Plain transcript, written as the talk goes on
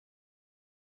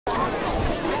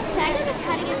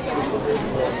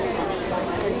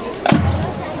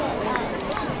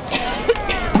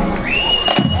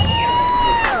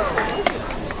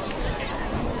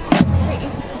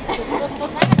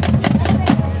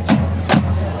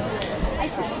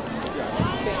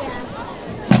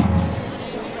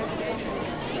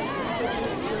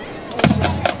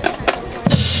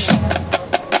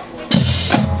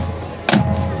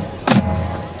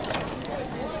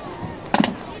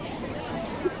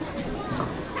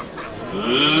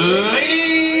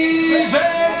Ladies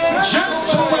and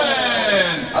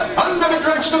gentlemen, under the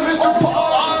direction of Mr.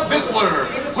 Paul R. Bissler,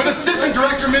 with Assistant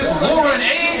Director Miss Lauren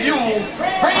A. Buell,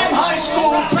 Pregame High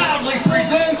School proudly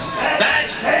presents that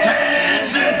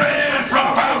Dancin band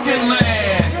from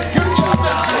Falconland, your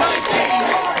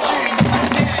 2019 marching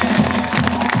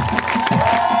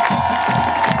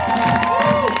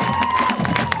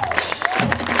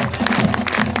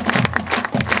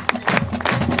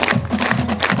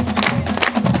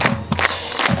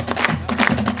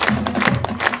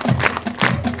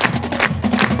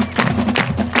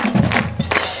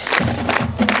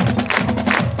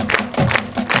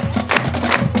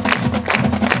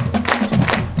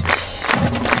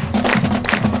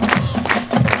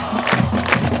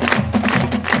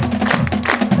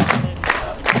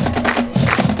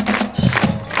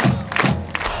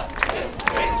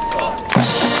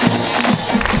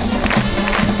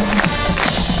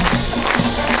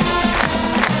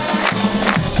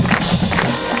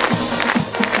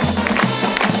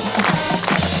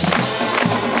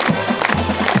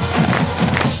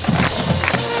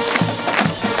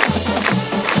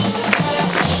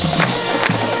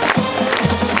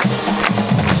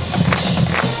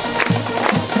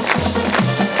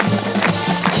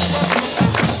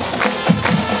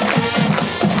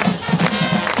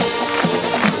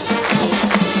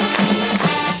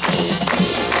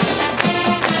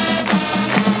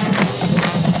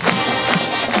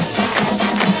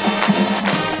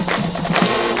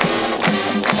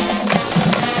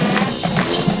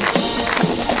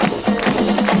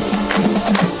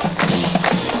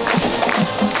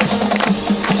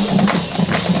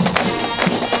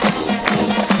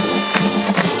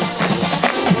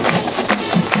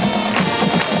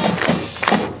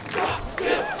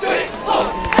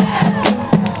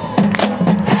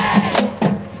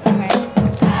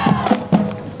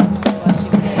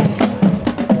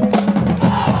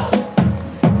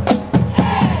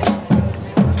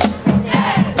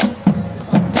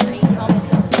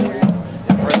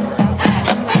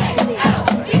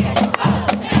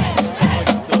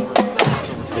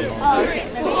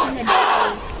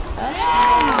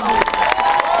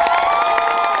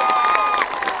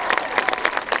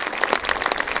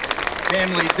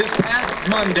families. This past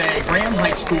Monday, Graham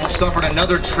High School suffered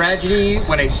another tragedy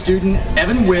when a student,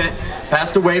 Evan Witt,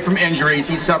 passed away from injuries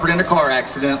he suffered in a car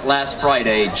accident last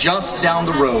Friday, just down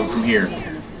the road from here.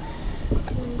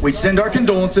 We send our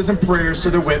condolences and prayers to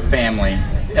the Witt family.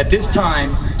 At this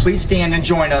time, please stand and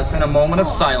join us in a moment of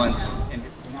silence.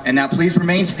 And now please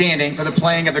remain standing for the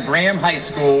playing of the Graham High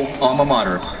School alma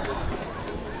mater.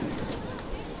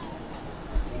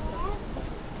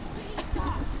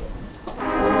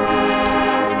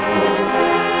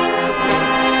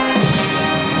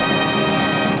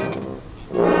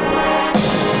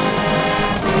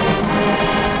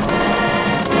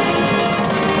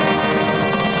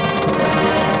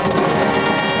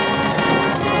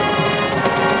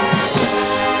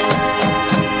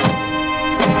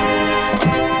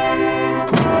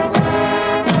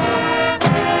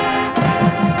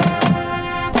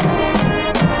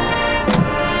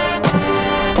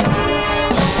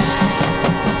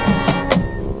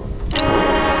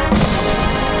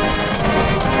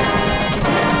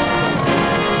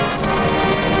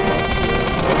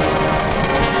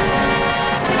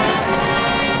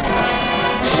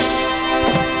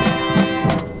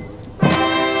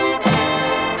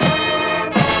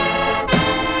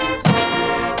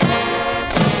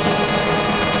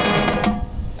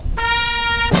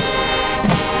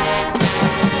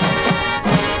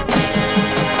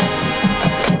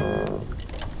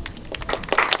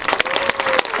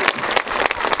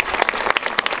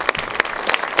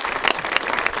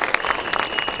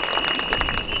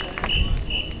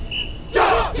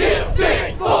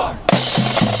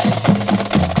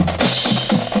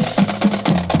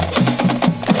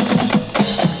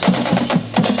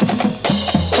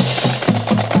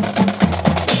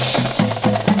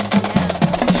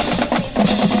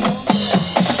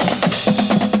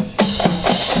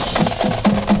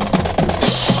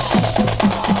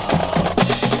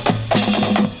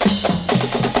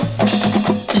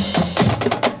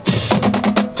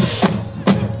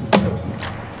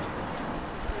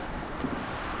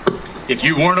 If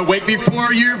you weren't awake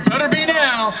before, you better be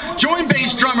now. Join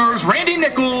bass drummers Randy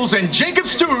Nichols and Jacob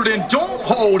Stewart and don't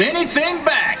hold anything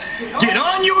back. Get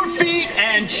on your feet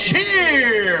and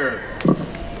cheer!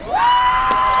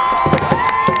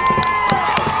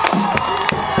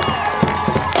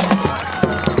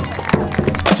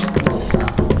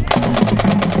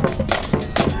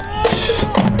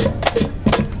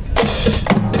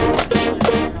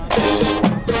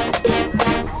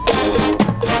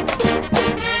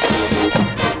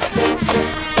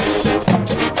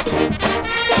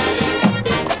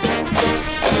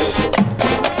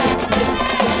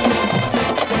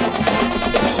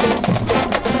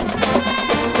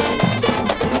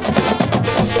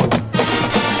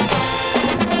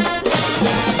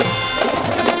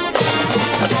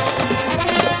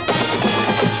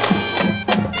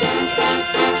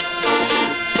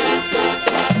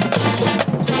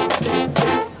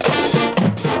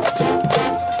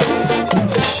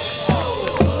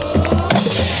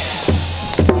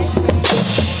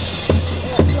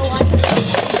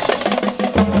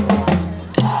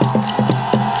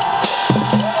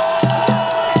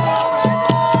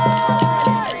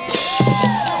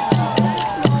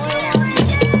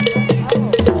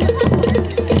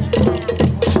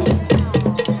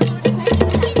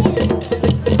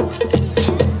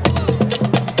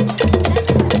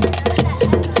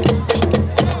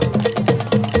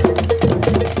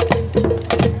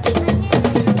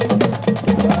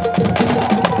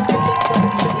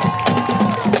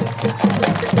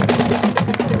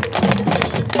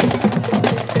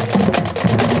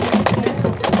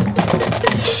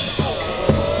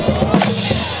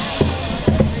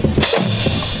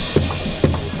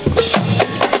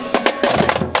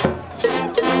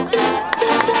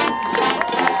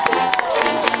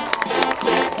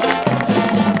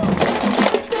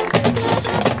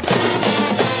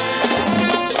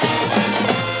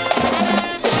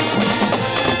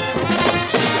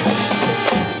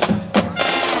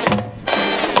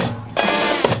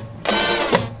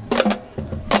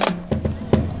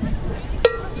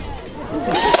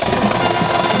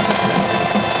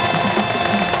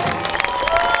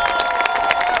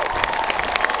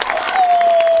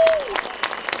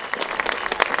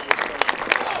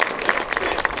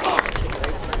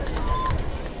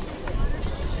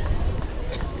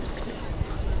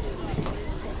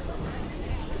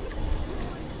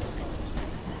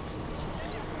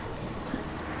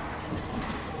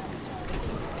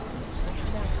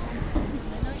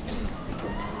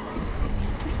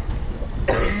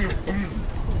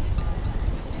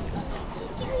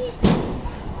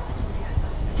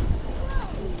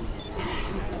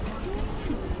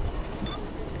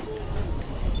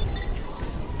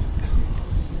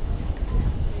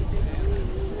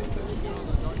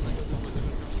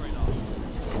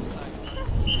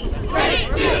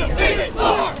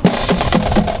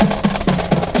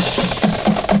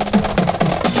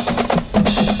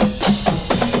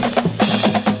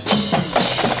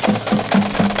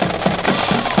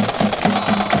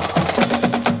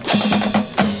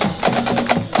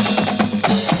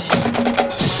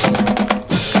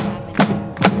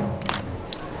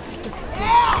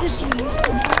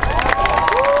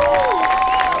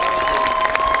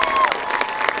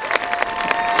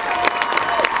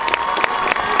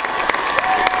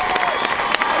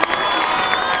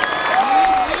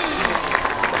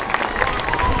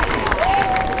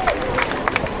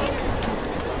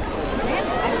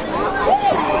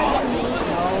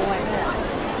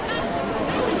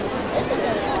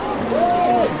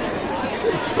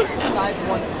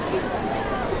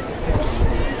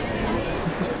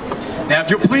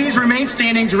 you'll please remain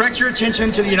standing, direct your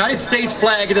attention to the United States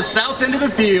flag at the south end of the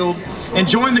field, and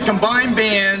join the combined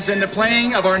bands in the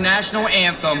playing of our national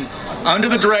anthem under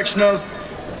the direction of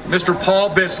Mr.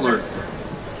 Paul Bissler.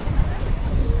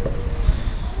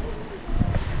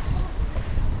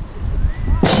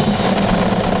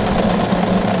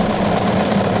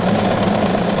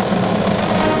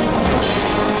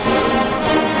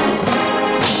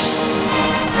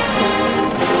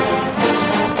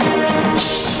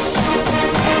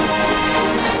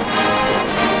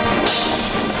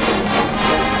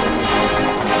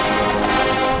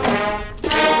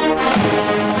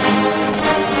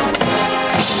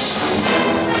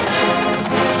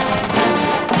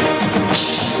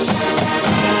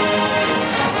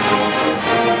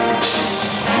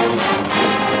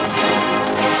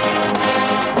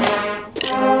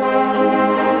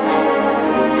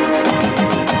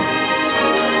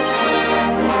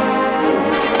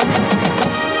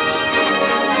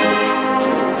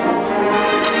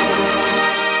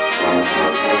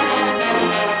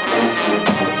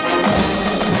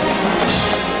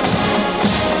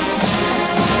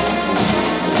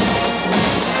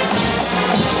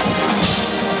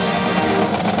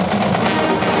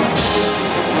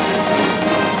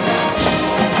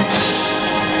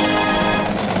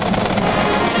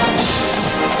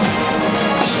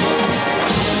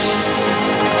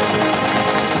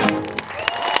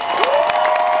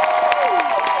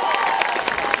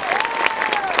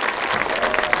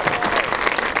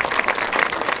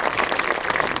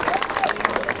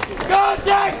 Go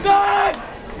Dancin!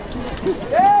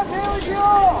 Yeah, here we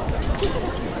go!